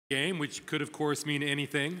game, which could, of course, mean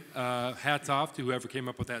anything. Hats off to whoever came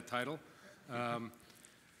up with that title.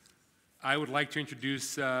 I would like to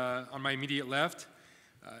introduce, on my immediate left,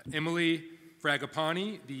 Emilee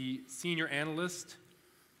Fragapane, the Senior Analyst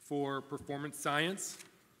for Performance Science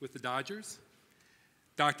with the Dodgers.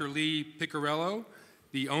 Dr. Lee Picariello,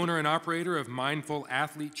 the owner and operator of Mindful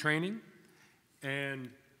Athlete Training. And,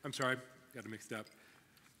 I'm sorry, got it mixed up.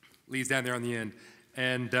 Lee's down there on the end.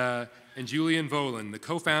 And Julian Volyn, the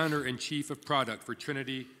co-founder and chief of product for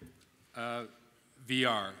TrinityVR.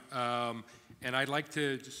 And I'd like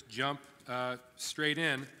to just jump straight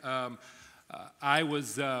in. I'm a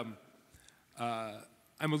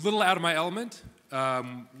little out of my element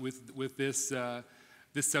with this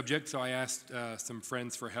subject, so I asked some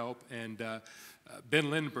friends for help. And Ben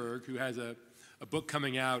Lindbergh, who has a book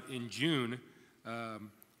coming out in June,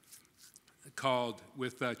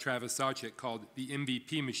 with Travis Sawchik, called The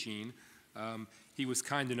MVP Machine. He was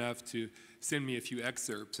kind enough to send me a few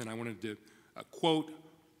excerpts, and I wanted to quote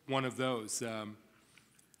one of those.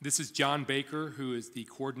 This is John Baker, who is the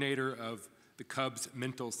coordinator of the Cubs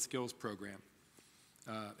Mental Skills Program.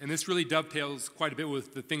 And this really dovetails quite a bit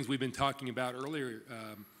with the things we've been talking about earlier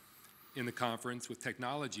in the conference with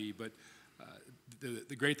technology, but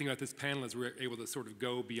the great thing about this panel is we're able to sort of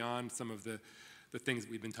go beyond some of the things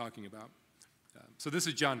that we've been talking about. So this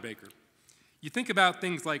is John Baker. You think about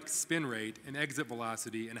things like spin rate and exit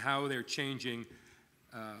velocity and how they're changing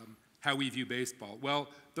how we view baseball. Well,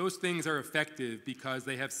 those things are effective because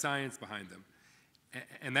they have science behind them.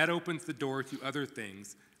 And that opens the door to other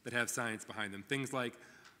things that have science behind them, things like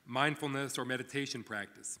mindfulness or meditation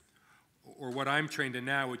practice, or what I'm trained in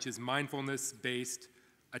now, which is mindfulness-based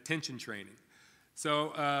attention training.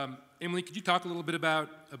 So, Emilee, could you talk a little bit about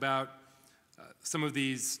some of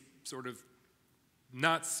these sort of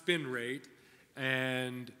not spin rate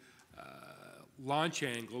and launch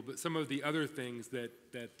angle, but some of the other things that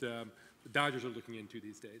the Dodgers are looking into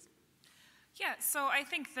these days? Yeah, so I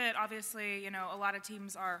think that obviously, a lot of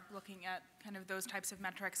teams are looking at kind of those types of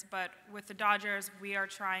metrics, but with the Dodgers, we are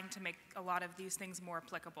trying to make a lot of these things more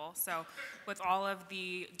applicable. So with all of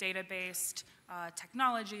the data-based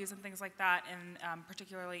technologies and things like that, and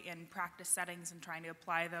particularly in practice settings and trying to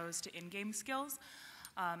apply those to in-game skills.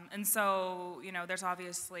 And so, there's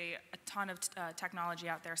obviously a ton of technology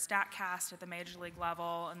out there, StatCast at the major league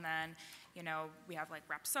level, and then, we have like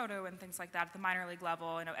Rapsodo and things like that at the minor league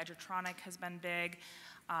level. Edgertronic has been big.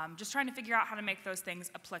 Just trying to figure out how to make those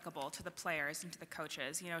things applicable to the players and to the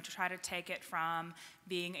coaches, to try to take it from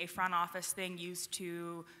being a front office thing used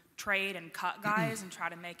to trade and cut guys and try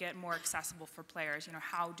to make it more accessible for players.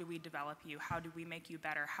 How do we develop you? How do we make you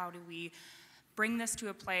better? How do we bring this to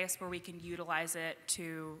a place where we can utilize it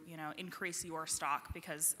to, increase your stock?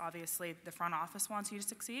 Because obviously the front office wants you to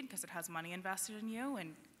succeed because it has money invested in you,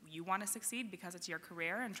 and you want to succeed because it's your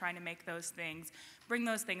career, and trying to make those things, bring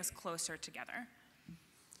those things closer together.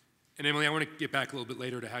 And Emilee, I want to get back a little bit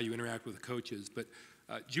later to how you interact with the coaches, but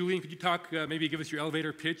Julian, could you talk, maybe give us your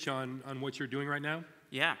elevator pitch on what you're doing right now?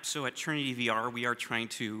 Yeah, so at TrinityVR, we are trying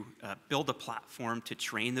to build a platform to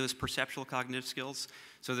train those perceptual cognitive skills.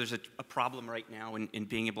 So there's a problem right now in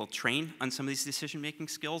being able to train on some of these decision-making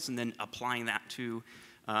skills and then applying that to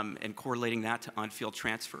and correlating that to on-field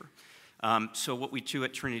transfer. So what we do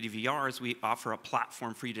at TrinityVR is we offer a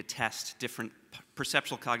platform for you to test different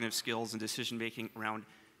perceptual cognitive skills and decision-making around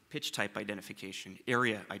pitch type identification,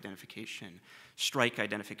 area identification, strike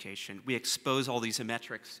identification. We expose all these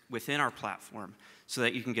metrics within our platform so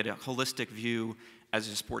that you can get a holistic view as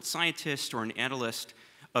a sports scientist or an analyst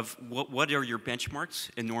of what are your benchmarks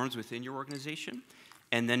and norms within your organization,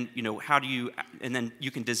 and then and then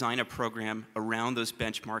you can design a program around those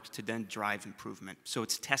benchmarks to then drive improvement. So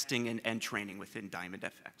it's testing and training within Diamond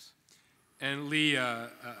FX. And Lee,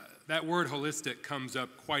 that word holistic comes up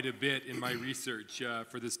quite a bit in my research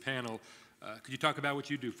for this panel. Could you talk about what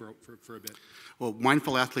you do for a bit? Well,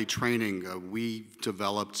 Mindful Athlete Training, we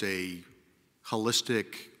developed a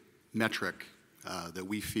holistic metric that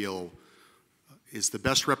we feel is the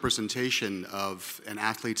best representation of an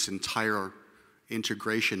athlete's entire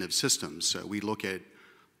integration of systems. We look at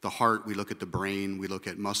the heart, we look at the brain, we look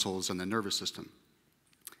at muscles and the nervous system.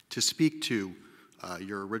 To speak to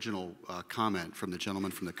your original comment from the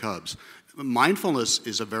gentleman from the Cubs, mindfulness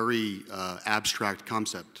is a very abstract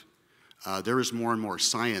concept. There is more and more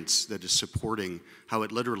science that is supporting how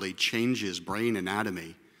it literally changes brain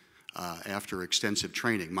anatomy after extensive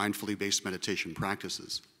training, mindfully based meditation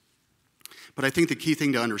practices. But I think the key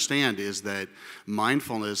thing to understand is that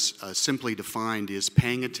mindfulness, simply defined, is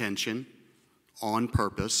paying attention on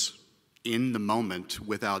purpose, in the moment,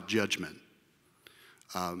 without judgment.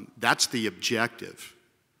 That's the objective.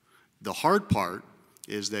 The hard part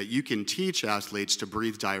is that you can teach athletes to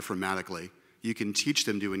breathe diaphragmatically. You can teach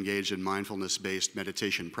them to engage in mindfulness-based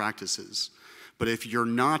meditation practices. But if you're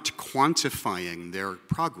not quantifying their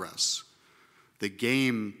progress, the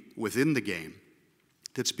game within the game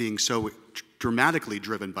that's being so dramatically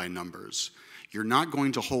driven by numbers, you're not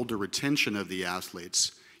going to hold the retention of the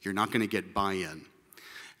athletes. You're not going to get buy-in.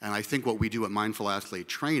 And I think what we do at Mindful Athlete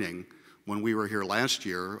Training, when we were here last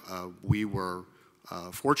year, we were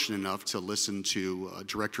fortunate enough to listen to a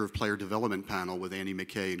Director of Player Development panel with Andy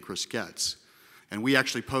McKay and Chris Getz. And we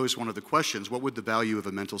actually posed one of the questions, what would the value of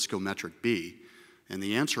a mental skill metric be? And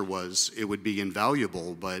the answer was, it would be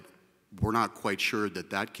invaluable, but we're not quite sure that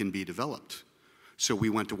that can be developed. So we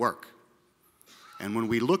went to work. And when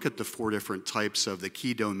we look at the 4 different types of the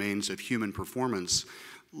key domains of human performance,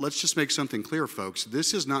 let's just make something clear, folks.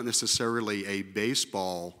 This is not necessarily a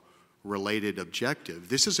baseball-related objective.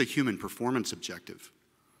 This is a human performance objective.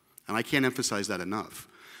 And I can't emphasize that enough.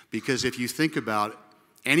 Because if you think about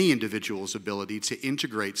any individual's ability to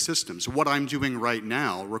integrate systems, what I'm doing right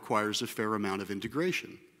now requires a fair amount of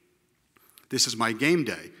integration. This is my game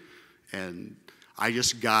day, and I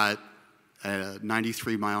just got a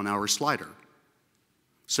 93-mile-an-hour slider.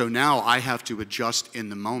 So now I have to adjust in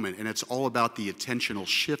the moment, and it's all about the attentional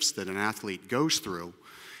shifts that an athlete goes through,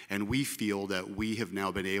 and we feel that we have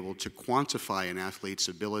now been able to quantify an athlete's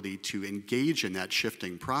ability to engage in that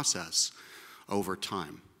shifting process over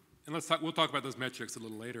time. And we'll talk about those metrics a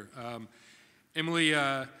little later. Emilee,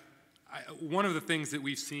 one of the things that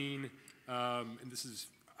we've seen, and this is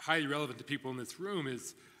highly relevant to people in this room,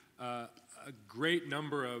 is a great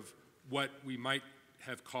number of what we might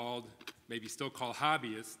have called, maybe still call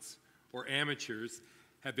hobbyists or amateurs,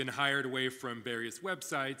 have been hired away from various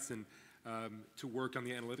websites and to work on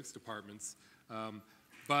the analytics departments.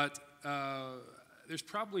 But there's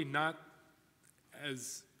probably not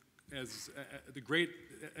as great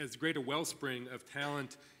a wellspring of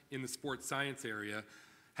talent in the sports science area.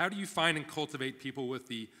 How do you find and cultivate people with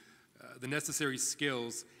the necessary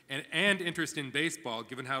skills and interest in baseball,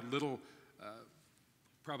 given how little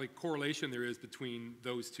probably correlation there is between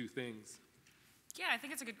those two things? Yeah, I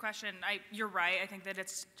think it's a good question. You're right. I think that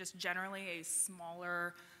it's just generally a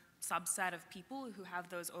smaller subset of people who have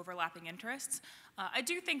those overlapping interests. I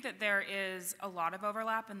do think that there is a lot of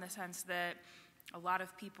overlap in the sense that a lot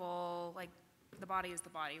of people, like, the body is the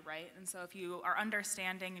body, right? And so if you are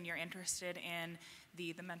understanding and you're interested in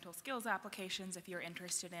the mental skills applications, if you're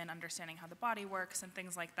interested in understanding how the body works and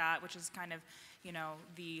things like that, which is kind of,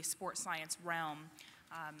 the sports science realm,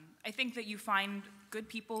 I think that you find good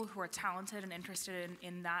people who are talented and interested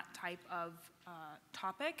in that type of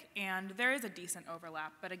topic, and there is a decent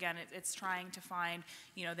overlap. But again, it's trying to find,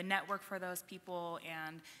 the network for those people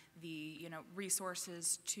and the,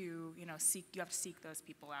 resources to, seek. You have to seek those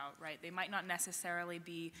people out, right? They might not necessarily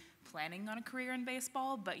be planning on a career in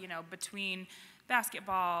baseball, but, between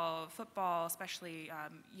basketball, football, especially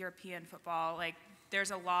European football, like,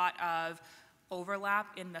 there's a lot of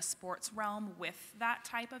overlap in the sports realm with that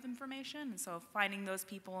type of information. And so finding those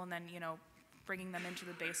people and then, bringing them into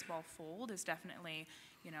the baseball fold is definitely,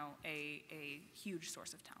 a huge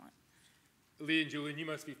source of talent. Lee and Julian, you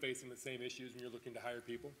must be facing the same issues when you're looking to hire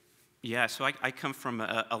people. Yeah, so I come from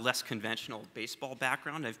a less conventional baseball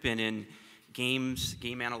background. I've been in games,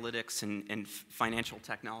 game analytics, and financial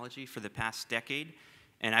technology for the past decade.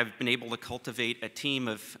 And I've been able to cultivate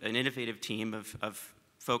an innovative team of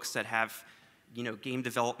folks that have, game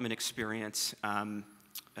development experience,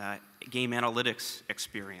 game analytics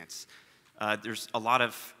experience. There's a lot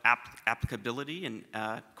of applicability and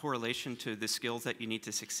correlation to the skills that you need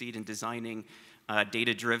to succeed in designing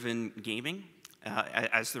data-driven gaming,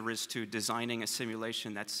 as there is to designing a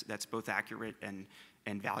simulation that's both accurate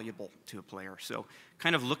and valuable to a player. So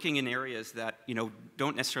kind of looking in areas that,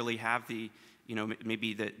 don't necessarily have the,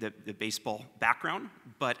 maybe the baseball background,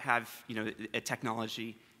 but have, a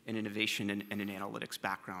technology and innovation and an analytics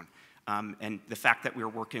background. And the fact that we're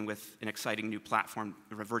working with an exciting new platform,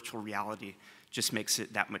 virtual reality, just makes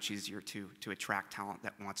it that much easier to attract talent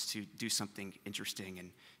that wants to do something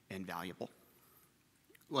interesting and valuable.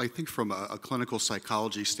 Well, I think from a clinical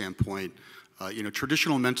psychology standpoint,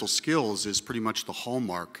 traditional mental skills is pretty much the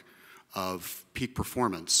hallmark of peak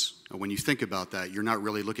performance. When you think about that, you're not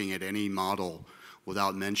really looking at any model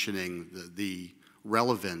without mentioning the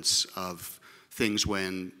relevance of things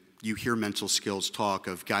when you hear mental skills talk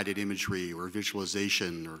of guided imagery or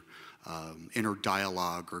visualization or inner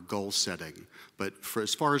dialogue or goal setting. But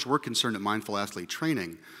as far as we're concerned at Mindful Athlete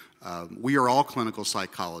Training, we are all clinical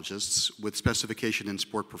psychologists with specification in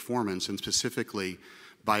sport performance and specifically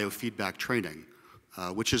biofeedback training.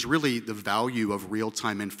 which is really the value of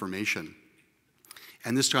real-time information.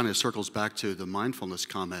 And this kind of circles back to the mindfulness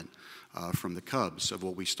comment from the Cubs of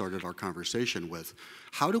what we started our conversation with.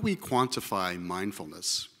 How do we quantify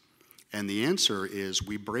mindfulness? And the answer is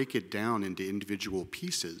we break it down into individual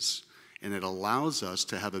pieces, and it allows us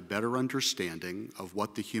to have a better understanding of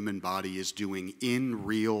what the human body is doing in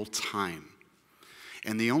real time.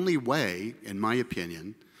 And the only way, in my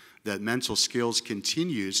opinion, that mental skills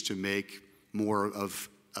continues to make more of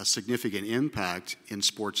a significant impact in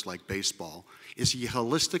sports like baseball is you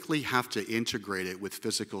holistically have to integrate it with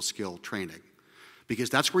physical skill training, because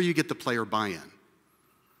that's where you get the player buy-in.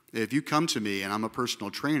 If you come to me and I'm a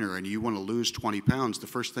personal trainer and you want to lose 20 pounds, the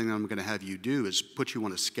first thing I'm going to have you do is put you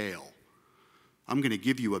on a scale. I'm going to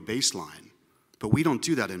give you a baseline, but we don't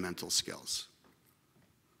do that in mental skills.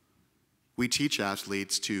 We teach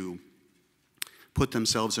athletes to put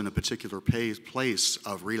themselves in a particular place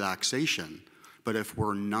of relaxation, but if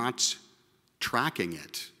we're not tracking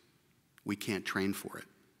it, we can't train for it.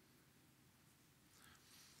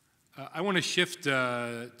 I want to shift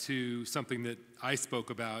to something that I spoke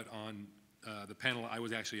about on the panel I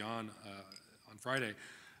was actually on Friday,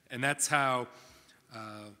 and that's how,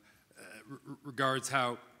 regards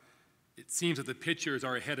how it seems that the pitchers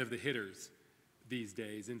are ahead of the hitters these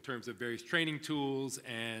days in terms of various training tools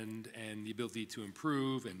and the ability to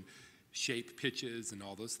improve and shape pitches and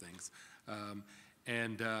all those things.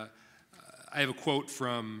 I have a quote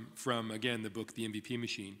from again, the book, The MVP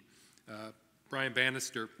Machine. Brian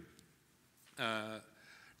Bannister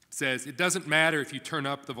says, it doesn't matter if you turn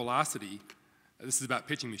up the velocity. This is about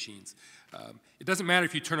pitching machines. It doesn't matter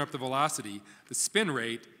if you turn up the velocity. The spin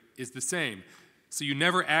rate is the same. So you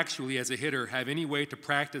never actually, as a hitter, have any way to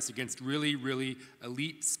practice against really, really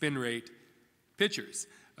elite spin rate pitchers.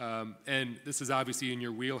 And this is obviously in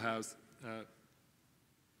your wheelhouse.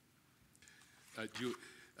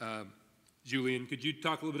 Julian, could you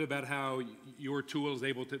talk a little bit about how your tool is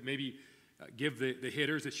able to maybe give the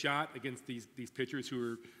hitters a shot against these pitchers who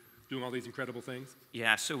are doing all these incredible things?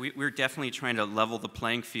 Yeah, so we're definitely trying to level the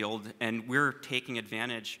playing field, and we're taking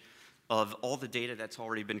advantage of all the data that's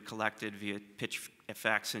already been collected via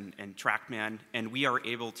PitchFX and TrackMan, and we are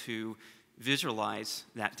able to visualize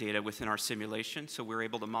that data within our simulation, so we're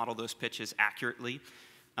able to model those pitches accurately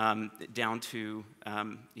down to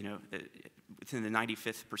within the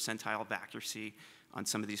 95th percentile of accuracy on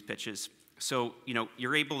some of these pitches. So,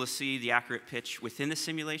 you're able to see the accurate pitch within the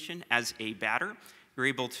simulation. As a batter, you're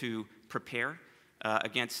able to prepare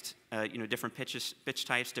against different pitch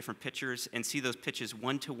types, different pitchers, and see those pitches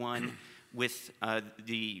one-to-one with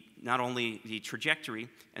not only the trajectory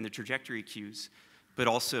and the trajectory cues, but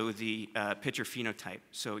also the pitcher phenotype.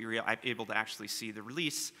 So you're able to actually see the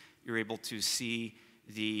release. You're able to see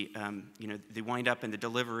the wind-up and the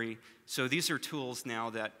delivery. So these are tools now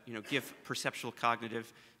that give perceptual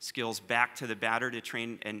cognitive skills back to the batter to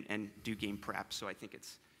train and do game prep. So I think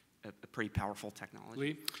it's a pretty powerful technology.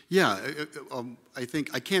 Lee? Yeah, I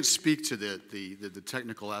think I can't speak to the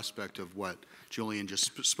technical aspect of what Julian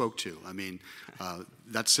just spoke to. I mean,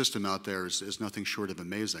 that system out there is nothing short of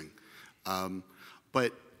amazing.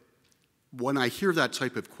 But when I hear that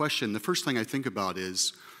type of question, the first thing I think about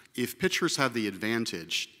is if pitchers have the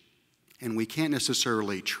advantage and we can't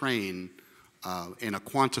necessarily train in a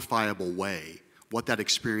quantifiable way what that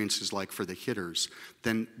experience is like for the hitters,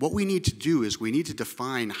 then what we need to do is we need to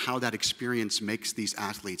define how that experience makes these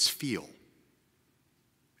athletes feel.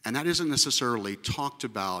 And that isn't necessarily talked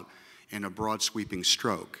about in a broad sweeping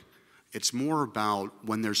stroke. It's more about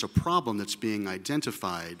when there's a problem that's being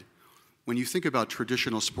identified. When you think about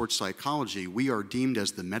traditional sports psychology, we are deemed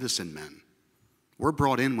as the medicine men. We're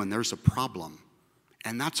brought in when there's a problem,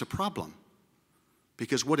 and that's a problem.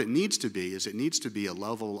 Because what it needs to be is it needs to be a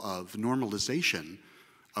level of normalization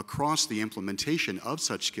across the implementation of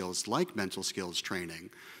such skills like mental skills training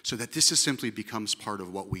so that this simply becomes part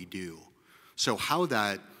of what we do. So how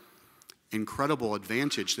that incredible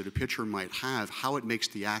advantage that a pitcher might have, how it makes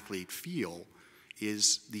the athlete feel,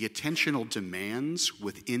 is the attentional demands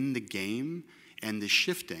within the game and the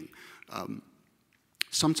shifting.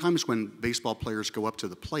 Sometimes when baseball players go up to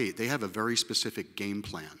the plate, they have a very specific game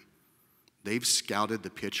plan. They've scouted the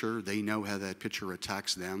pitcher. They know how that pitcher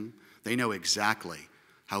attacks them. They know exactly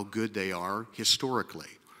how good they are historically,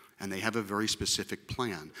 and they have a very specific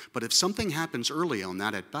plan. But if something happens early on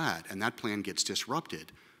that at-bat and that plan gets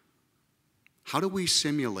disrupted, how do we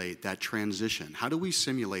simulate that transition? How do we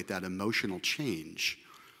simulate that emotional change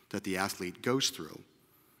that the athlete goes through?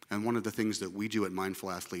 And one of the things that we do at Mindful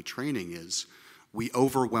Athlete Training is we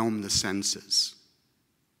overwhelm the senses.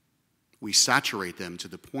 We saturate them to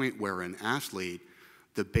the point where an athlete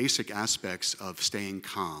the basic aspects of staying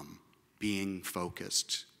calm, being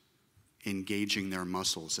focused, engaging their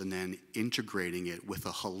muscles, and then integrating it with a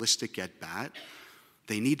holistic at-bat,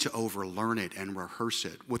 they need to overlearn it and rehearse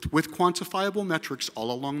it with quantifiable metrics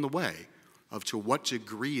all along the way of to what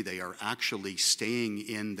degree they are actually staying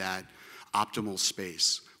in that optimal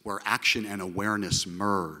space where action and awareness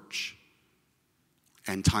merge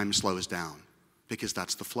and time slows down, because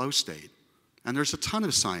that's the flow state. And there's a ton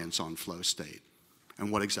of science on flow state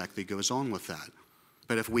and what exactly goes on with that.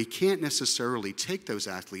 But if we can't necessarily take those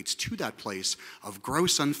athletes to that place of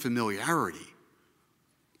gross unfamiliarity,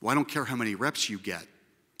 well, I don't care how many reps you get.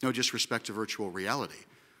 No disrespect to virtual reality.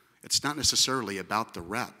 It's not necessarily about the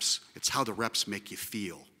reps. It's how the reps make you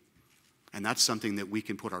feel. And that's something that we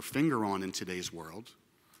can put our finger on in today's world,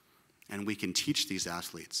 and we can teach these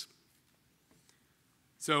athletes.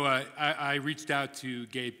 So I reached out to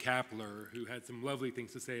Gabe Kapler, who had some lovely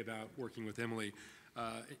things to say about working with Emilee.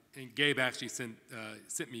 And Gabe actually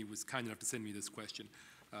was kind enough to send me this question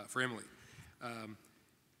for Emilee.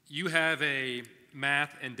 You have a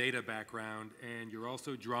math and data background, and you're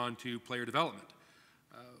also drawn to player development.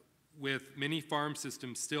 With many farm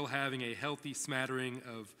systems still having a healthy smattering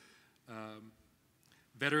of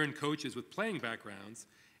veteran coaches with playing backgrounds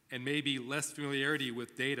and maybe less familiarity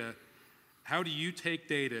with data, how do you take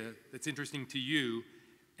data that's interesting to you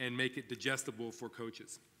and make it digestible for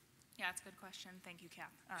coaches? Yeah, that's a good question. Thank you,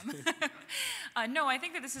 Cap. No, I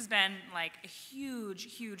think that this has been like a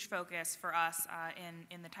huge focus for us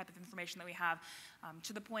in the type of information that we have,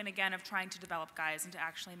 to the point, again, of trying to develop guys and to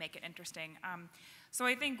actually make it interesting. So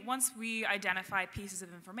I think once we identify pieces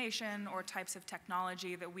of information or types of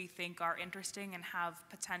technology that we think are interesting and have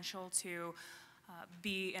potential to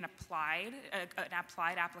be an applied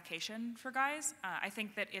application for guys, I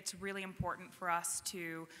think that it's really important for us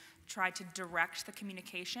to try to direct the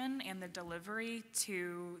communication and the delivery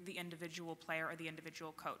to the individual player or the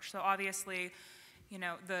individual coach. So obviously, you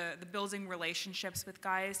know, the building relationships with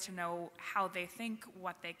guys to know how they think,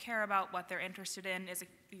 what they care about, what they're interested in is,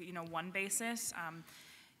 one basis.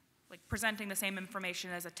 Like presenting the same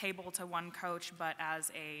information as a table to one coach, but as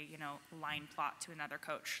a, line plot to another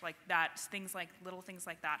coach. Like that, little things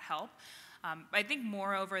like that help. I think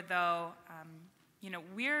moreover though,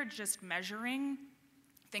 we're just measuring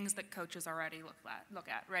things that coaches already look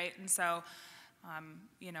at, right? And so,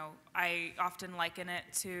 I often liken it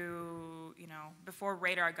to, before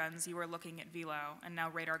radar guns, you were looking at velo, and now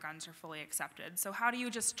radar guns are fully accepted. So how do you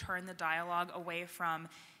just turn the dialogue away from,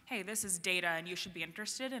 hey, this is data and you should be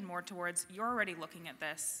interested, and more towards, you're already looking at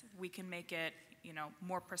this. We can make it,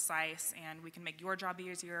 more precise, and we can make your job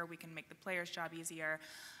easier, we can make the player's job easier,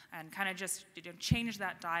 and kind of just change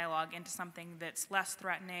that dialogue into something that's less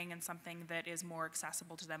threatening and something that is more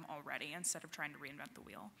accessible to them already, instead of trying to reinvent the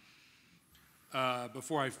wheel.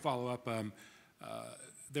 Before I follow up,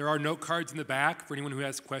 there are note cards in the back for anyone who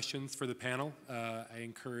has questions for the panel. I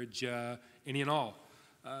encourage any and all.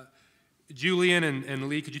 Julian and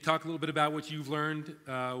Lee, could you talk a little bit about what you've learned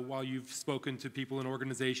while you've spoken to people in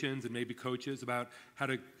organizations and maybe coaches about how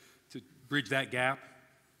to bridge that gap?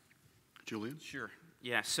 Julian? Sure.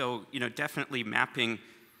 Yeah, so definitely mapping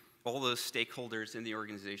all those stakeholders in the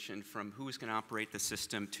organization, from who's going to operate the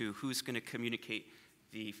system to who's going to communicate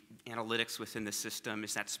the analytics within the system.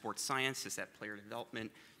 Is that sports science? Is that player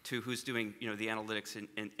development? To who's doing the analytics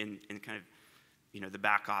in kind of the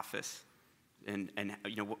back office, and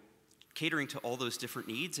catering to all those different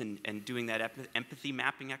needs and doing that empathy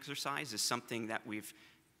mapping exercise is something that we've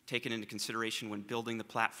taken into consideration when building the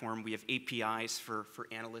platform. We have APIs for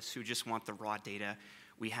analysts who just want the raw data.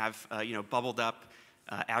 We have bubbled up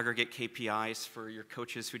aggregate KPIs for your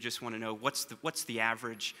coaches who just want to know what's the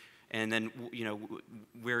average, and then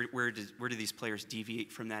where do these players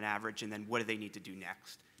deviate from that average, and then what do they need to do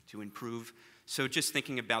next to improve. So just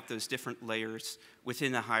thinking about those different layers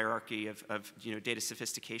within the hierarchy of data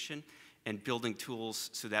sophistication, and building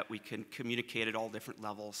tools so that we can communicate at all different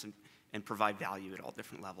levels and provide value at all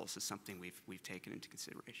different levels is something we've taken into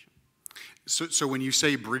consideration. So when you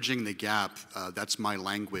say bridging the gap, that's my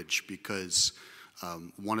language, because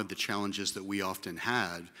one of the challenges that we often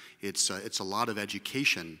had, it's a lot of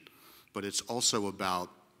education, but it's also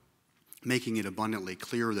about making it abundantly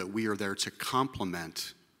clear that we are there to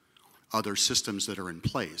complement other systems that are in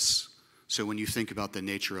place. So when you think about the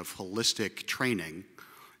nature of holistic training,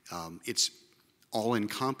 it's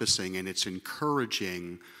all-encompassing, and it's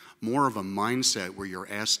encouraging more of a mindset where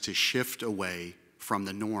you're asked to shift away from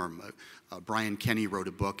the norm. Brian Kenny wrote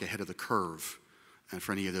a book, Ahead of the Curve, and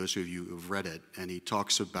for any of those of you who've read it, and he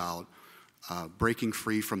talks about breaking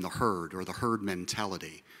free from the herd, or the herd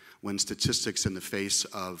mentality, when statistics in the face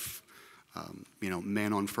of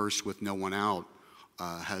Man on first with no one out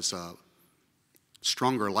has a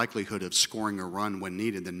stronger likelihood of scoring a run when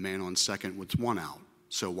needed than man on second with one out.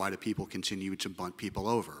 So why do people continue to bunt people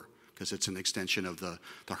over? Because it's an extension of the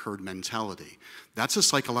herd mentality. That's a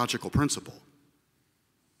psychological principle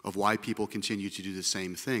of why people continue to do the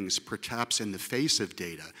same things, perhaps in the face of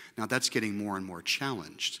data. Now that's getting more and more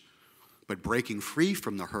challenged. But breaking free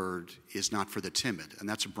from the herd is not for the timid, and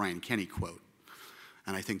that's a Brian Kenny quote.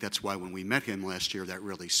 And I think that's why when we met him last year, that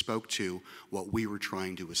really spoke to what we were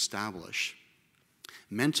trying to establish.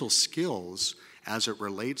 Mental skills, as it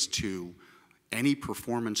relates to any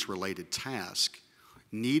performance-related task,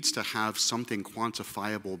 needs to have something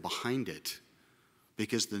quantifiable behind it,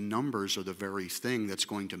 because the numbers are the very thing that's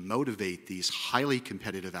going to motivate these highly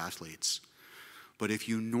competitive athletes. But if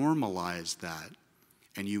you normalize that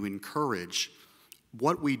and you encourage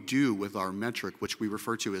what we do with our metric, which we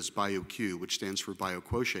refer to as BioQ, which stands for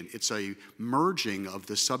bioquotient, it's a merging of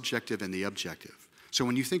the subjective and the objective. So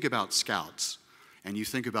when you think about scouts and you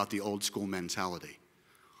think about the old school mentality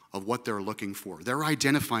of what they're looking for, they're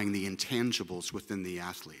identifying the intangibles within the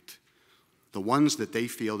athlete. The ones that they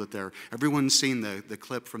feel that everyone's seen the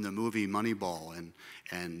clip from the movie Moneyball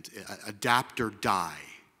and adapt or die.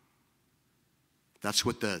 That's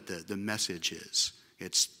what the message is.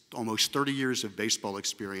 It's almost 30 years of baseball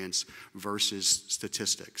experience versus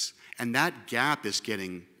statistics. And that gap is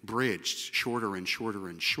getting bridged shorter and shorter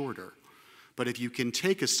and shorter. But if you can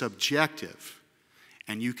take a subjective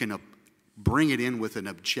and you can bring it in with an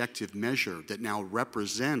objective measure that now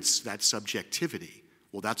represents that subjectivity,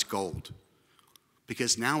 well, that's gold.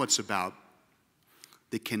 Because now it's about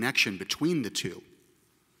the connection between the two.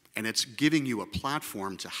 And it's giving you a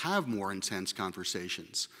platform to have more intense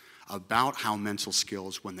conversations about how mental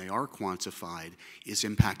skills, when they are quantified, is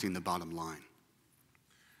impacting the bottom line.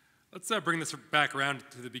 Let's bring this back around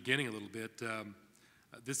to the beginning a little bit.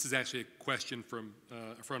 This is actually a question from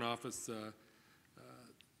a front office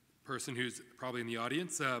person who's probably in the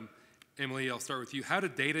audience. Emilee, I'll start with you. How do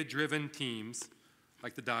data-driven teams,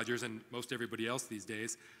 like the Dodgers and most everybody else these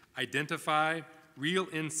days, identify real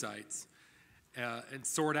insights and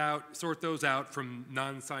sort those out from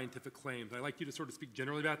non-scientific claims? I'd like you to sort of speak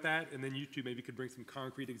generally about that, and then you two maybe could bring some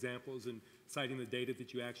concrete examples and citing the data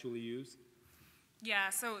that you actually use.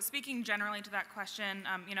 Yeah, so speaking generally to that question,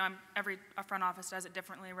 every front office does it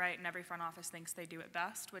differently, right? And every front office thinks they do it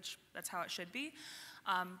best, which that's how it should be.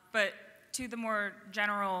 But to the more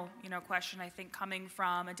general, question, I think coming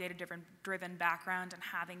from a data-driven background and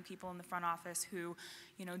having people in the front office who,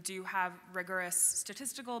 do have rigorous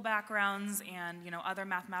statistical backgrounds and, other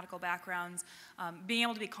mathematical backgrounds, being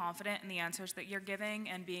able to be confident in the answers that you're giving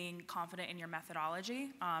and being confident in your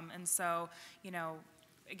methodology. And so,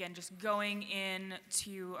 again, just going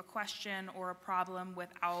into a question or a problem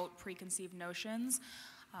without preconceived notions.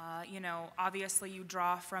 Obviously you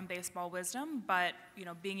draw from baseball wisdom, but,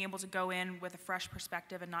 being able to go in with a fresh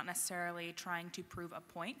perspective and not necessarily trying to prove a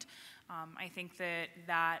point. I think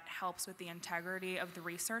that helps with the integrity of the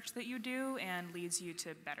research that you do and leads you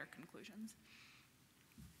to better conclusions.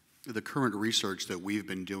 The current research that we've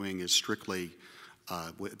been doing is strictly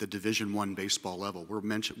at the Division I baseball level.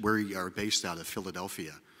 We are based out of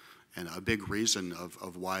Philadelphia, and a big reason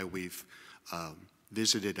of why we've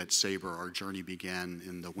visited at SABR, our journey began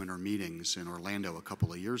in the winter meetings in Orlando a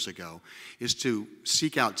couple of years ago, is to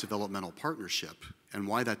seek out developmental partnership. And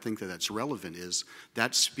why I think that's relevant is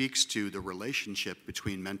that speaks to the relationship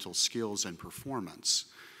between mental skills and performance.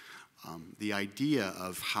 The idea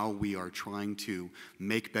of how we are trying to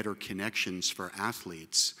make better connections for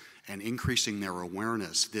athletes and increasing their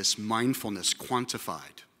awareness, this mindfulness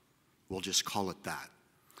quantified, we'll just call it that.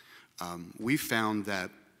 We found that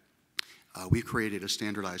we created a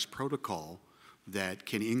standardized protocol that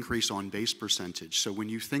can increase on-base percentage. So when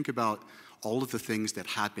you think about all of the things that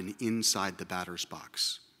happen inside the batter's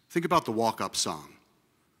box, think about the walk-up song.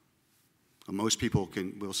 Most people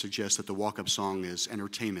will suggest that the walk-up song is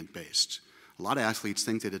entertainment-based. A lot of athletes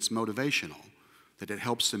think that it's motivational, that it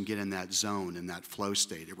helps them get in that zone, in that flow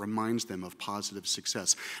state. It reminds them of positive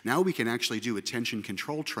success. Now we can actually do attention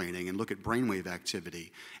control training and look at brainwave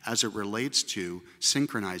activity as it relates to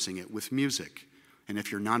synchronizing it with music. And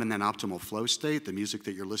if you're not in that optimal flow state, the music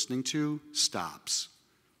that you're listening to stops.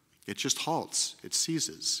 It just halts, it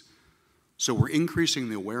ceases. So we're increasing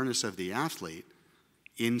the awareness of the athlete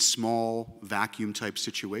in small vacuum type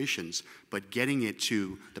situations, but getting it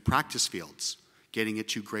to the practice fields, getting it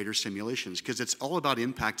to greater simulations, because it's all about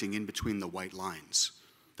impacting in between the white lines.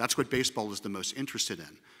 That's what baseball is the most interested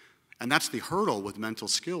in. And that's the hurdle with mental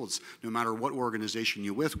skills, no matter what organization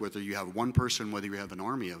you're with, whether you have one person, whether you have an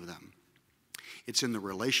army of them. It's in the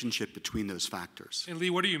relationship between those factors. And Lee,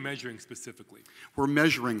 what are you measuring specifically? We're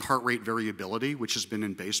measuring heart rate variability, which has been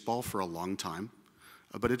in baseball for a long time,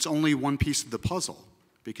 but it's only one piece of the puzzle,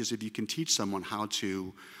 because if you can teach someone how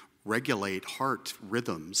to regulate heart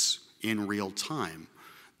rhythms in real time,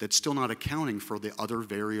 that's still not accounting for the other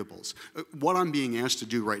variables. What I'm being asked to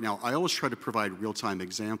do right now, I always try to provide real-time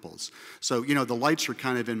examples. So, you know, the lights are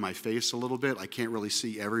kind of in my face a little bit. I can't really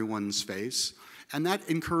see everyone's face. And that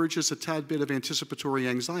encourages a tad bit of anticipatory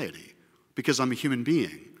anxiety because I'm a human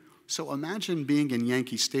being. So imagine being in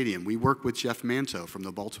Yankee Stadium. We work with Jeff Manto from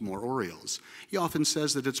the Baltimore Orioles. He often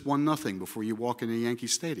says that it's 1-0 before you walk into Yankee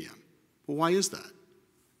Stadium. Well, why is that?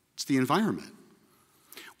 It's the environment.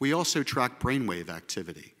 We also track brainwave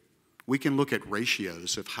activity. We can look at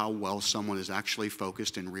ratios of how well someone is actually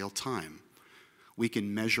focused in real time. We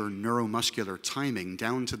can measure neuromuscular timing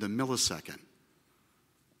down to the millisecond.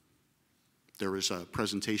 There was a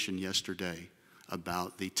presentation yesterday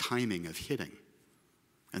about the timing of hitting,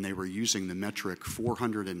 and they were using the metric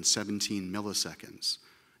 417 milliseconds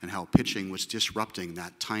and how pitching was disrupting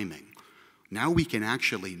that timing. Now we can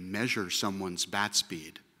actually measure someone's bat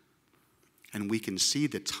speed, and we can see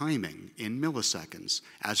the timing in milliseconds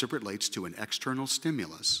as it relates to an external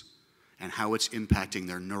stimulus and how it's impacting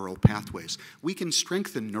their neural pathways. We can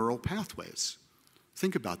strengthen neural pathways.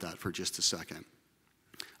 Think about that for just a second.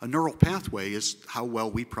 A neural pathway is how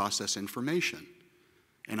well we process information.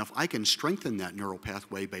 And if I can strengthen that neural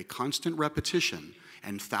pathway by constant repetition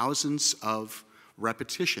and thousands of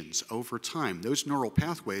repetitions over time, those neural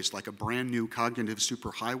pathways, like a brand new cognitive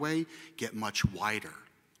superhighway, get much wider.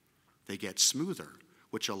 They get smoother,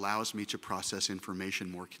 which allows me to process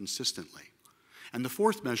information more consistently. And the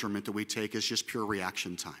fourth measurement that we take is just pure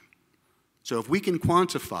reaction time. So if we can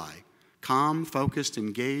quantify calm, focused,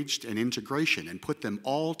 engaged, and integration and put them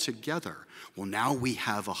all together, well, now we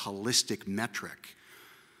have a holistic metric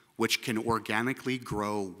which can organically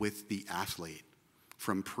grow with the athlete,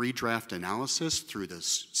 from pre-draft analysis through the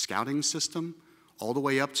scouting system all the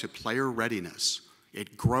way up to player readiness.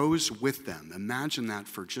 It grows with them. Imagine that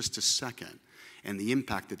for just a second and the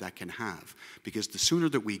impact that that can have. Because the sooner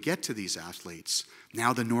that we get to these athletes,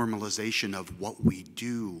 now the normalization of what we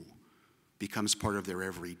do becomes part of their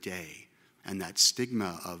everyday. And that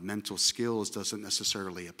stigma of mental skills doesn't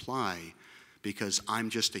necessarily apply because I'm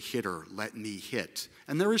just a hitter, let me hit.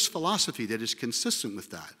 And there is philosophy that is consistent with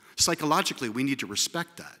that. Psychologically, we need to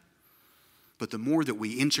respect that. But the more that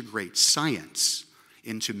we integrate science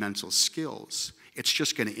into mental skills, it's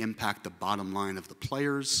just going to impact the bottom line of the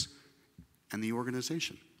players and the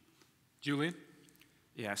organization. Julian?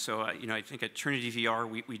 Yeah, so I think at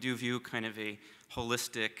TrinityVR, we do view kind of a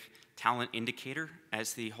holistic talent indicator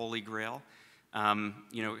as the holy grail. Kind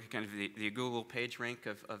of the Google PageRank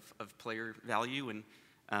of player value and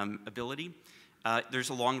ability. There's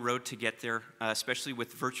a long road to get there, especially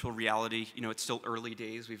with virtual reality. It's still early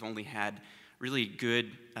days. We've only had really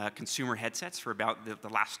good consumer headsets for about the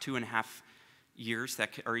last 2.5 years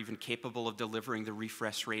that are even capable of delivering the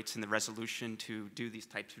refresh rates and the resolution to do these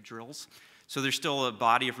types of drills. So there's still a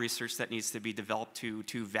body of research that needs to be developed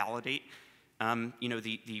to validate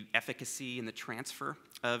the efficacy and the transfer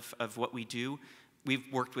of what we do. We've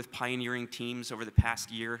worked with pioneering teams over the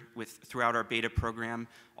past year throughout our beta program,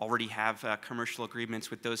 already have commercial agreements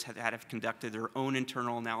with those that have conducted their own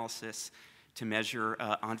internal analysis to measure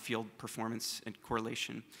on-field performance and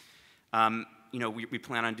correlation. We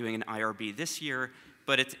plan on doing an IRB this year,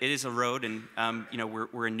 but it is a road, and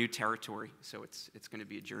we're in new territory, so it's going to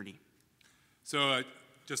be a journey. So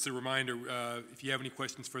just a reminder, if you have any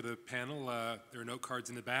questions for the panel, there are note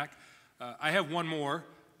cards in the back. I have one more,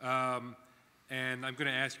 and I'm going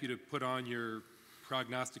to ask you to put on your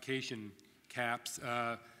prognostication caps.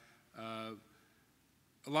 A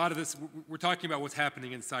lot of this, we're talking about what's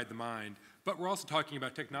happening inside the mind, but we're also talking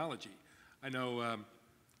about technology. I know,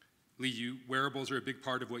 Lee, wearables are a big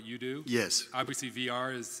part of what you do. Yes. Obviously,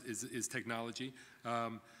 VR is technology.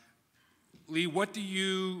 Lee, what do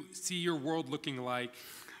you see your world looking like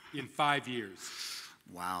in 5 years?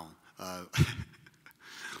 Wow.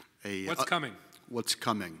 What's coming? What's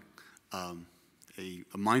coming? A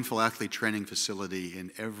mindful athlete training facility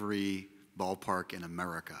in every ballpark in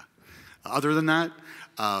America. Other than that,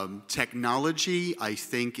 technology, I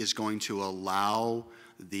think, is going to allow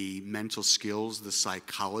the mental skills, the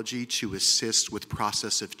psychology to assist with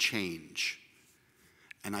process of change.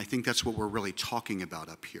 And I think that's what we're really talking about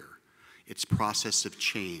up here. It's process of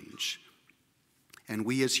change. And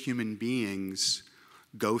we as human beings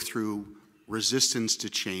go through resistance to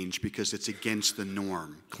change because it's against the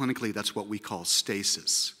norm. Clinically, that's what we call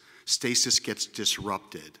stasis. Stasis gets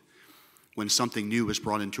disrupted. When something new is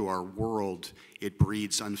brought into our world, it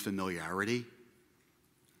breeds unfamiliarity.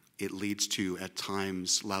 It leads to, at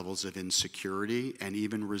times, levels of insecurity and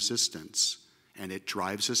even resistance. And it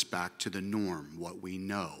drives us back to the norm, what we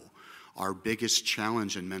know. Our biggest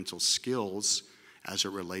challenge in mental skills as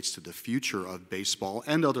it relates to the future of baseball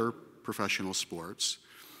and other professional sports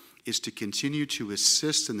is to continue to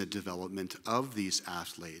assist in the development of these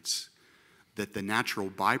athletes, that the natural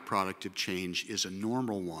byproduct of change is a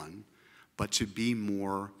normal one, but to be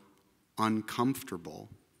more uncomfortable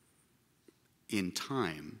in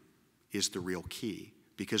time is the real key.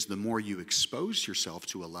 Because the more you expose yourself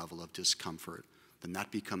to a level of discomfort, then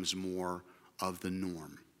that becomes more of the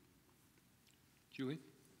norm. Julie?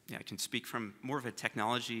 Yeah, I can speak from more of a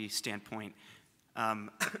technology standpoint.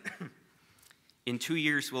 In 2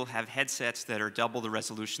 years, we'll have headsets that are double the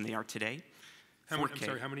resolution they are today. I'm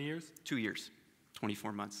sorry, how many years? 2 years,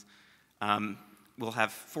 24 months. We'll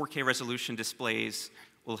have 4K resolution displays.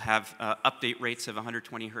 We'll have update rates of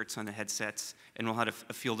 120 hertz on the headsets, and we'll have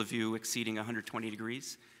a field of view exceeding 120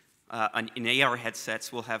 degrees. In AR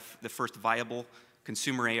headsets, we'll have the first viable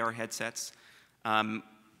consumer AR headsets.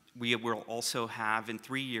 We will also have, in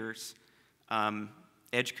 3 years,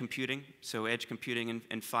 edge computing. So edge computing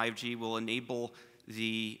and 5G will enable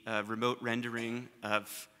the remote rendering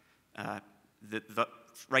of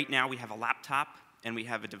right now we have a laptop and we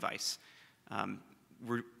have a device.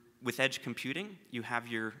 With edge computing, you have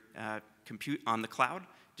your compute on the cloud,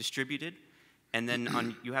 distributed, and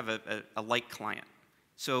then you have a light client.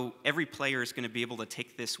 So every player is going to be able to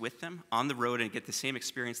take this with them on the road and get the same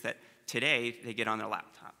experience that today they get on their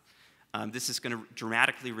laptop. This is going to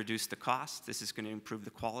dramatically reduce the cost. This is going to improve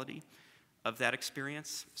the quality of that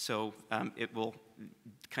experience. So it will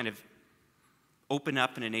kind of open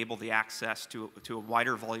up and enable the access to a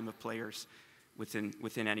wider volume of players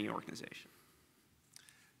within any organization.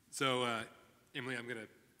 So, Emilee,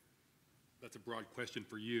 that's a broad question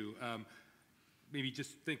for you. Maybe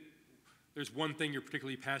just think, there's one thing you're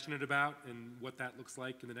particularly passionate about and what that looks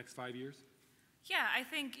like in the next 5 years? Yeah, I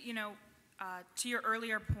think, to your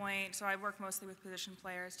earlier point, so I work mostly with position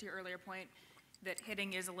players, to your earlier point, that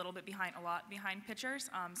hitting is a little bit behind pitchers.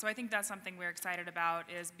 So I think that's something we're excited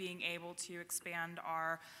about, is being able to expand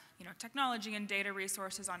our technology and data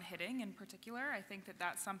resources on hitting in particular. I think that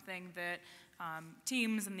that's something that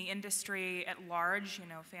teams and the industry at large,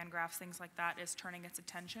 Fangraphs, things like that, is turning its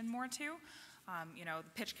attention more to. The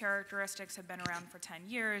pitch characteristics have been around for 10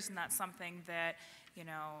 years, and that's something that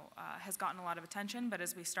has gotten a lot of attention, but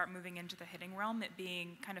as we start moving into the hitting realm, it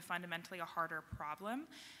being kind of fundamentally a harder problem.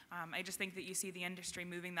 I just think that you see the industry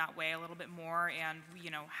moving that way a little bit more, and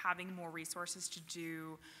having more resources to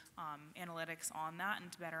do analytics on that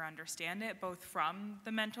and to better understand it, both from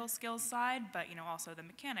the mental skills side, but also the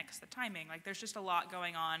mechanics, the timing. Like, there's just a lot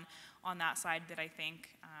going on that side that I think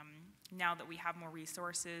now that we have more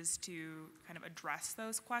resources to kind of address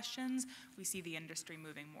those questions, we see the industry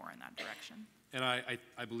moving more in that direction. And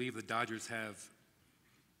I believe the Dodgers have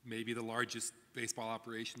maybe the largest baseball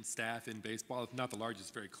operations staff in baseball. If not the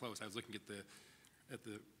largest, very close. I was looking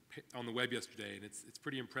on the web yesterday, and it's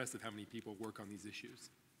pretty impressive how many people work on these issues.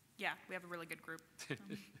 Yeah, we have a really good group.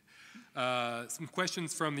 Some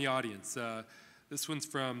questions from the audience. This one's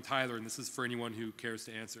from Tyler, and this is for anyone who cares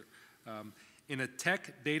to answer. In a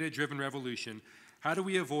tech data-driven revolution, how do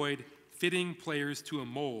we avoid fitting players to a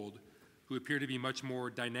mold who appear to be much more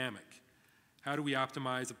dynamic? How do we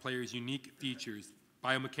optimize a player's unique features,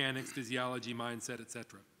 biomechanics, physiology, mindset,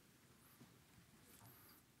 etc.?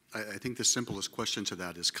 I think the simplest question to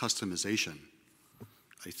that is customization.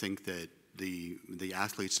 I think that the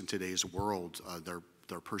athletes in today's world,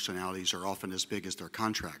 their personalities are often as big as their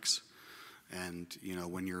contracts. And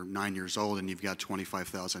when you're 9 years old and you've got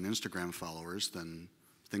 25,000 Instagram followers, then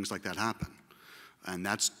things like that happen. And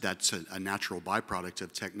that's a natural byproduct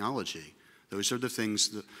of technology. Those are the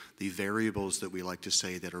things, the variables that we like to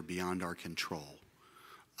say that are beyond our control.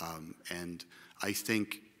 And I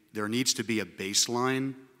think there needs to be a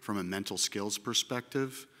baseline from a mental skills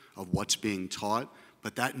perspective of what's being taught,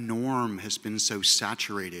 but that norm has been so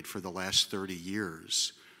saturated for the last 30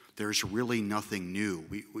 years. There's really nothing new.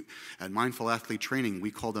 At Mindful Athlete Training,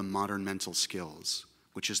 we call them modern mental skills,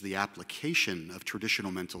 which is the application of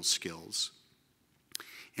traditional mental skills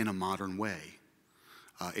in a modern way.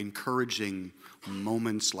 Encouraging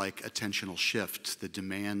moments like attentional shift, the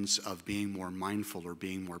demands of being more mindful or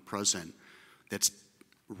being more present, that's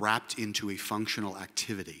wrapped into a functional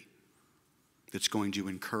activity that's going to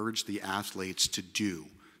encourage the athletes to do.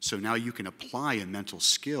 So now you can apply a mental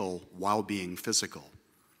skill while being physical.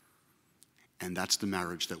 And that's the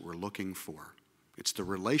marriage that we're looking for. It's the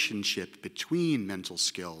relationship between mental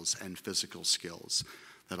skills and physical skills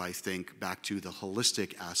that I think back to the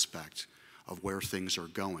holistic aspect of where things are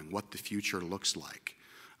going, what the future looks like.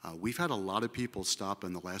 We've had a lot of people stop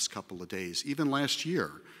in the last couple of days, even last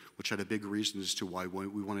year, which had a big reason as to why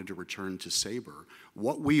we wanted to return to SABR.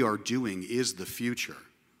 What we are doing is the future.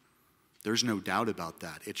 There's no doubt about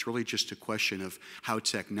that. It's really just a question of how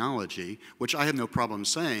technology, which I have no problem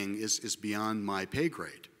saying is beyond my pay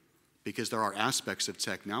grade, because there are aspects of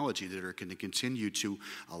technology that are going to continue to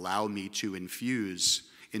allow me to infuse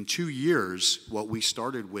in 2 years what we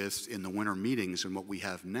started with in the winter meetings and what we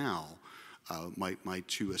have now. My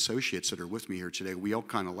two associates that are with me here today, we all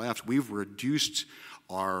kind of laughed. We've reduced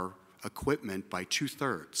our equipment by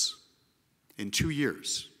 2/3 in 2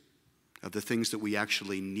 years of the things that we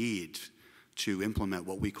actually need to implement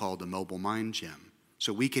what we call the mobile mind gym.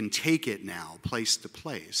 So we can take it now place to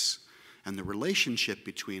place, and the relationship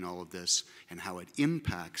between all of this and how it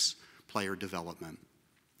impacts player development,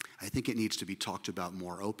 I think it needs to be talked about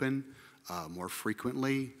more open, more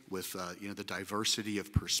frequently, with the diversity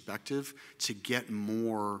of perspective, to get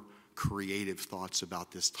more creative thoughts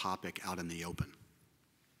about this topic out in the open.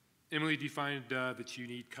 Emilee, do you find that you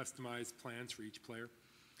need customized plans for each player?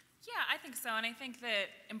 Yeah, I think so, and I think that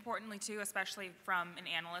importantly too, especially from an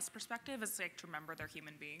analyst perspective, is like to remember they're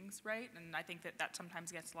human beings, right? And I think that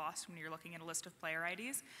sometimes gets lost when you're looking at a list of player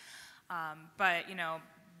IDs. But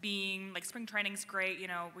being like spring training's great.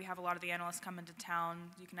 We have a lot of the analysts come into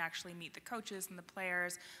town. You can actually meet the coaches and the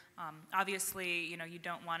players. Obviously, you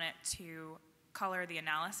don't want it to color the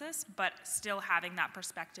analysis, but still having that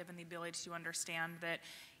perspective and the ability to understand that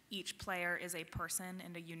each player is a person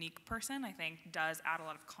and a unique person, I think does add a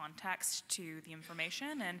lot of context to the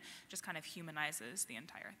information and just kind of humanizes the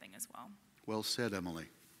entire thing as well. Well said, Emilee.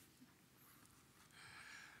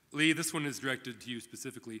 Lee, this one is directed to you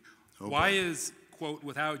specifically. Okay. Why is, quote,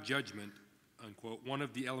 without judgment, unquote, one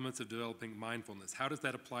of the elements of developing mindfulness? How does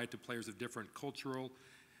that apply to players of different cultural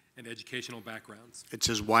and educational backgrounds? It's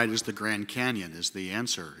as wide as the Grand Canyon is the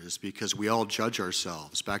answer, is because we all judge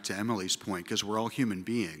ourselves, back to Emilee's point, because we're all human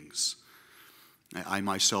beings. I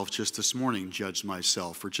myself just this morning judged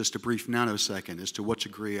myself for just a brief nanosecond as to what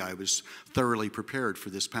degree I was thoroughly prepared for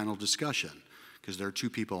this panel discussion, because there are two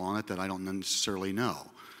people on it that I don't necessarily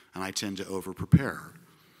know, and I tend to over-prepare.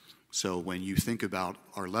 So when you think about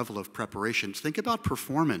our level of preparation, think about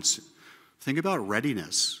performance, think about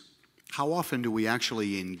readiness. How often do we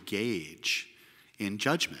actually engage in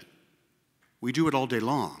judgment? We do it all day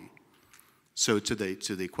long. So to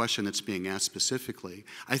the question that's being asked specifically,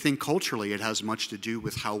 I think culturally it has much to do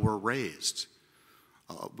with how we're raised.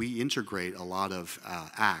 We integrate a lot of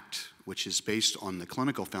ACT, which is based on the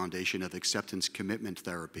clinical foundation of acceptance commitment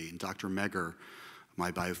therapy. And Dr. Megger,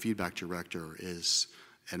 my biofeedback director, is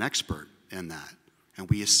an expert in that. And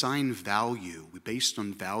we assign value based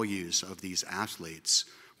on values of these athletes.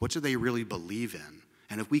 What do they really believe in?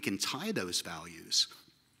 And if we can tie those values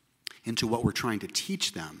into what we're trying to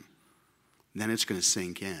teach them, then it's going to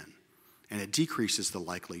sink in. And it decreases the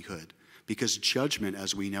likelihood, because judgment,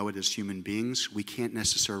 as we know it as human beings, we can't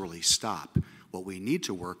necessarily stop. What we need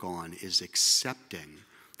to work on is accepting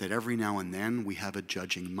that every now and then we have a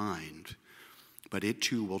judging mind, but it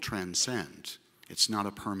too will transcend. It's not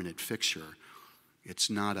a permanent fixture. It's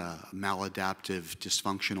not a maladaptive,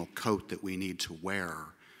 dysfunctional coat that we need to wear.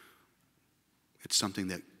 It's something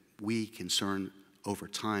that we can discern over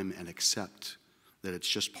time and accept that it's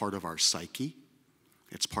just part of our psyche.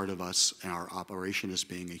 It's part of us and our operation as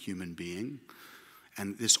being a human being.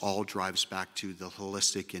 And this all drives back to the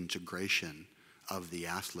holistic integration of the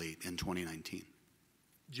athlete in 2019.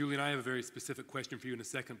 Julian, I have a very specific question for you in a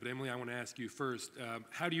second, but Emilee, I want to ask you first.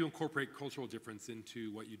 How do you incorporate cultural difference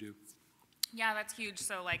into what you do? Yeah, that's huge.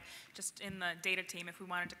 So like just in the data team, if we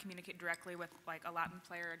wanted to communicate directly with like a Latin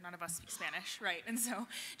player, none of us speak Spanish, right? And so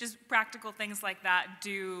just practical things like that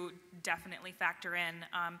do definitely factor in.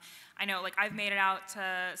 I know like I've made it out to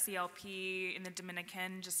CLP in the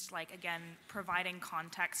Dominican, just like again, providing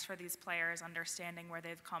context for these players, understanding where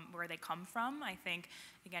they come from, I think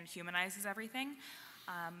again, humanizes everything.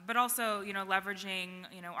 But also, leveraging,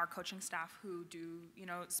 our coaching staff who do,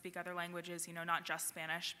 speak other languages, not just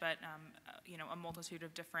Spanish, but, a multitude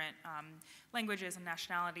of different languages and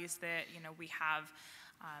nationalities that, we have.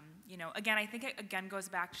 Again, I think it again goes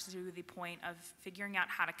back to the point of figuring out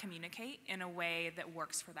how to communicate in a way that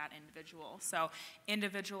works for that individual. So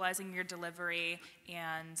individualizing your delivery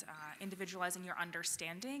and individualizing your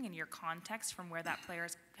understanding and your context from where that player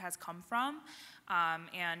has come from.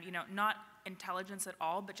 And, not intelligence at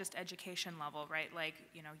all, but just education level, right? Like,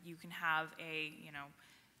 you can have a,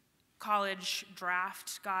 college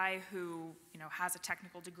draft guy who, you know, has a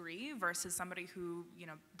technical degree versus somebody who, you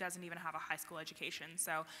know, doesn't even have a high school education.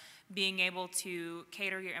 So being able to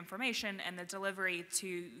cater your information and the delivery to,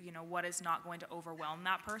 you know, what is not going to overwhelm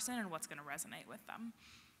that person and what's going to resonate with them.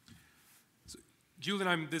 So, Julian,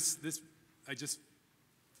 I just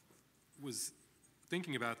was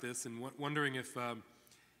thinking about this and wondering if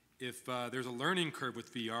there's a learning curve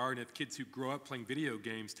with VR and if kids who grow up playing video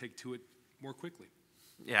games take to it more quickly.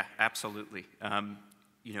 Yeah, absolutely.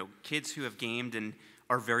 You know, kids who have gamed and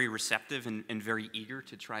are very receptive and very eager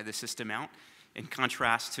to try the system out. In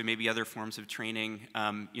contrast to maybe other forms of training,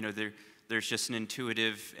 you know, there's just an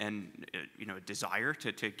intuitive and you know, desire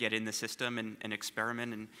to get in the system and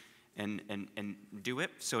experiment and do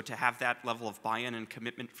it. So to have that level of buy-in and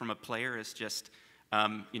commitment from a player is just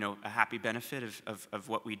you know, a happy benefit of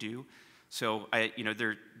what we do. So you know,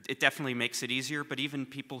 it definitely makes it easier. But even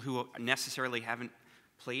people who necessarily haven't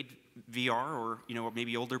played VR, or you know, or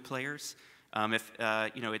maybe older players, if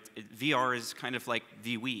you know, VR is kind of like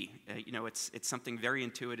the Wii. You know, it's something very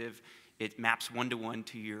intuitive. It maps one-to-one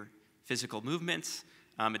to your physical movements.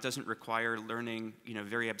 It doesn't require learning, you know,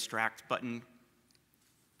 very abstract button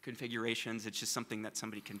configurations. It's just something that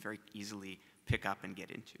somebody can very easily pick up and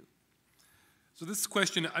get into. So this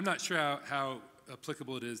question, I'm not sure how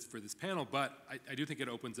applicable it is for this panel, but I do think it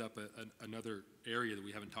opens up another area that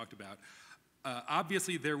we haven't talked about.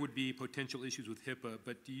 Obviously, there would be potential issues with HIPAA,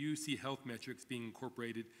 but do you see health metrics being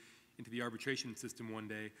incorporated into the arbitration system one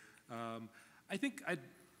day? I think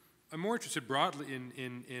I'm more interested broadly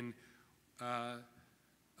in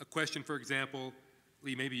a question, for example,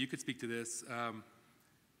 Lee, maybe you could speak to this.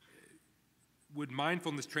 Would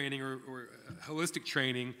mindfulness training or holistic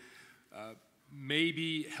training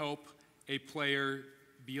maybe help a player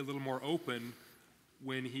be a little more open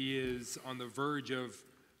when he is on the verge of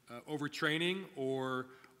overtraining or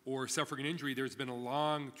suffering an injury? There's been a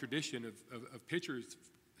long tradition of pitchers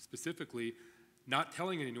specifically not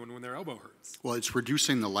telling anyone when their elbow hurts. Well, it's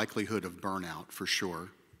reducing the likelihood of burnout for sure,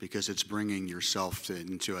 because it's bringing yourself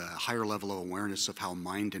into a higher level of awareness of how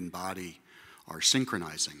mind and body are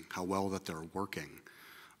synchronizing, how well that they're working.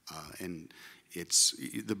 And it's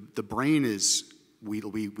the brain is,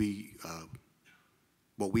 what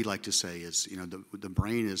we like to say is, you know, the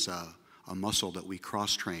brain is a muscle that we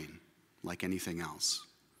cross-train like anything else.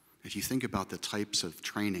 If you think about the types of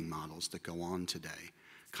training models that go on today,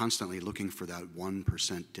 constantly looking for that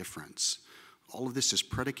 1% difference, all of this is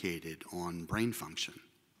predicated on brain function.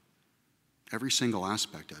 Every single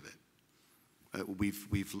aspect of it.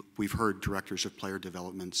 We've heard directors of player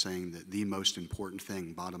development saying that the most important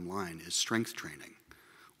thing, bottom line, is strength training.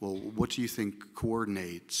 Well, what do you think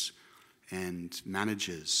coordinates and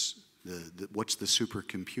manages what's the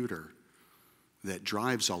supercomputer that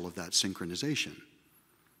drives all of that synchronization?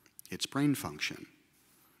 It's brain function.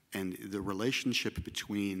 And the relationship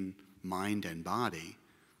between mind and body,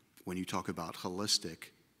 when you talk about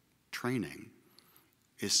holistic training,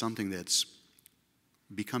 is something that's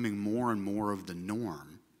becoming more and more of the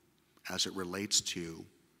norm as it relates to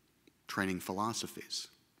training philosophies.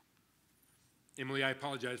 Emilee, I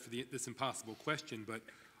apologize for this impossible question, but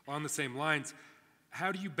on the same lines,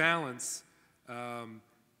 how do you balance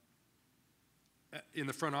in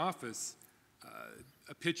the front office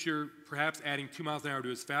a pitcher perhaps adding 2 miles an hour to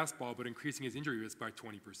his fastball but increasing his injury risk by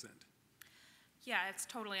 20%? Yeah, it's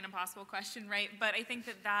totally an impossible question, right? But I think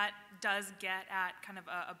that does get at kind of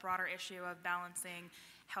a broader issue of balancing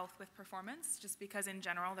health with performance, just because in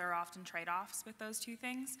general there are often trade-offs with those two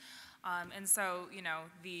things. And so, you know,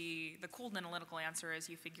 the cold analytical answer is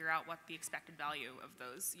you figure out what the expected value of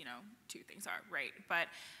those, you know, two things are, right? But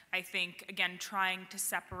I think, again, trying to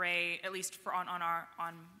separate, at least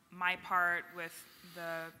on my part with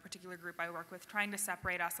the particular group I work with, trying to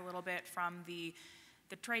separate us a little bit from the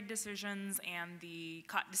trade decisions and the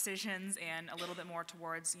cut decisions, and a little bit more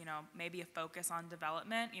towards, you know, maybe a focus on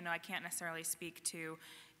development. You know, I can't necessarily speak to,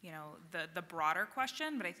 you know, the broader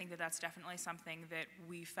question, but I think that that's definitely something that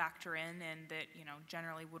we factor in and that, you know,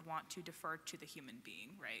 generally would want to defer to the human being,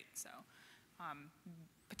 right? So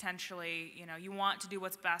potentially, you know, you want to do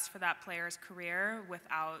what's best for that player's career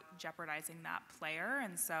without jeopardizing that player.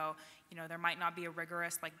 And so, you know, there might not be a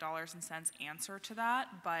rigorous, like, dollars and cents answer to that,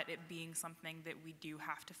 but it being something that we do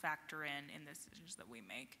have to factor in the decisions that we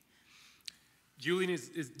make. Julian,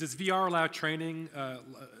 does VR allow training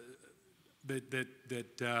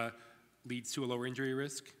that leads to a lower injury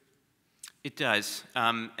risk? It does.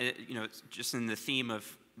 You know, it's just in the theme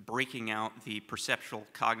of breaking out the perceptual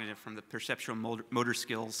cognitive from the perceptual motor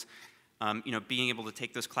skills, you know, being able to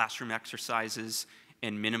take those classroom exercises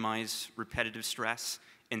and minimize repetitive stress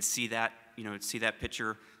and see that, you know,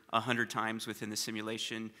 pitcher 100 times within the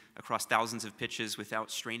simulation across thousands of pitches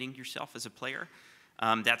without straining yourself as a player.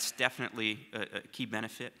 That's definitely a key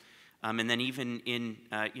benefit. And then even in,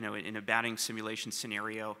 in a batting simulation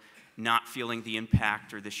scenario, not feeling the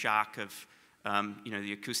impact or the shock of,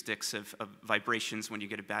 the acoustics of vibrations when you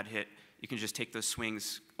get a bad hit. You can just take those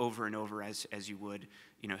swings over and over as you would,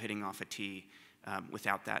 hitting off a tee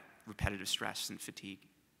without that repetitive stress and fatigue.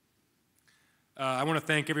 I want to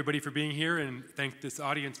thank everybody for being here and thank this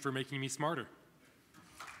audience for making me smarter.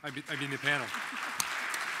 I mean the panel.